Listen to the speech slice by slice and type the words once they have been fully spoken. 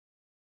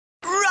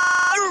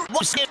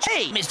What's it?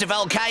 Hey, Mr.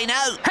 Volcano.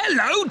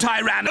 Hello,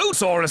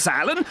 Tyrannosaurus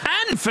Alan.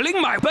 And filling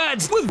my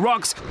birds with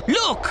rocks.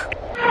 Look!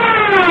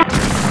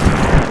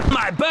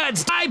 My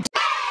birds died.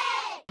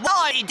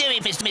 What are you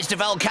doing, Mr.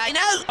 Volcano?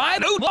 I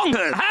no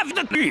longer have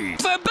the key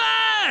for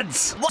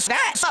birds! What's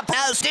that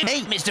supposed to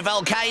be, Mr.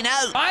 Volcano?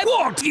 I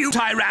walked you,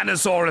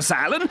 Tyrannosaurus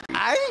Alan.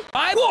 Oh?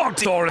 I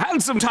walked your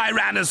handsome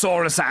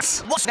Tyrannosaurus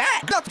ass. What's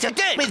that got to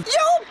do with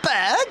your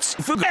birds?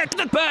 Forget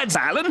the birds,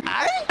 Alan.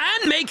 Oh?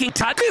 And making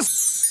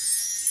this.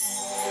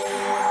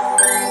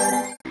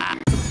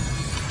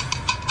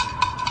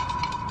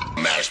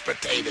 Mashed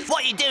potatoes.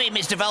 What are you doing,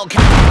 Mr.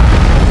 Volcano?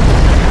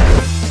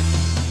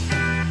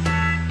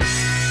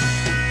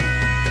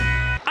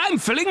 I'm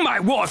filling my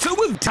water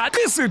with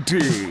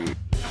toxicity.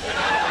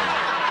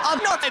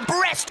 I'm not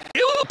impressed.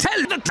 You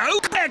tell the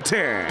Coke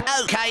better.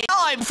 Okay,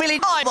 I'm filling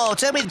my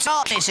water with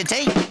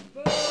toxicity.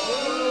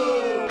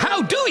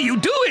 How do you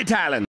do it,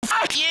 Alan?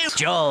 Fuck you,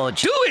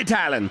 George. Do it,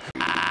 Alan.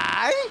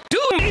 Oh?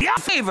 Do me a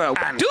favor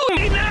and do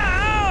me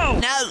now.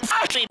 No,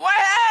 fuck me.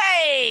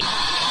 Way!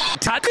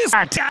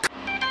 Toxicity.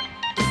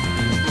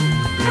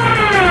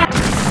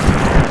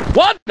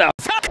 What the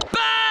fuck,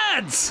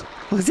 birds?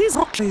 This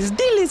is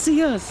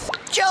delicious.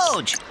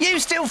 George, you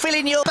still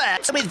filling your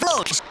birds with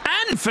rocks?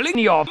 And filling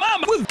your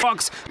mum with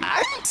rocks.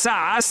 Oh?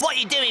 Sauce. What are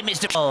you doing,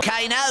 Mr.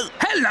 Volcano?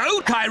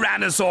 Hello,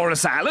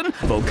 Tyrannosaurus Alan.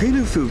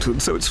 Volcano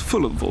filtered so it's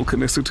full of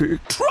volcanicity.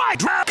 Try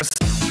this.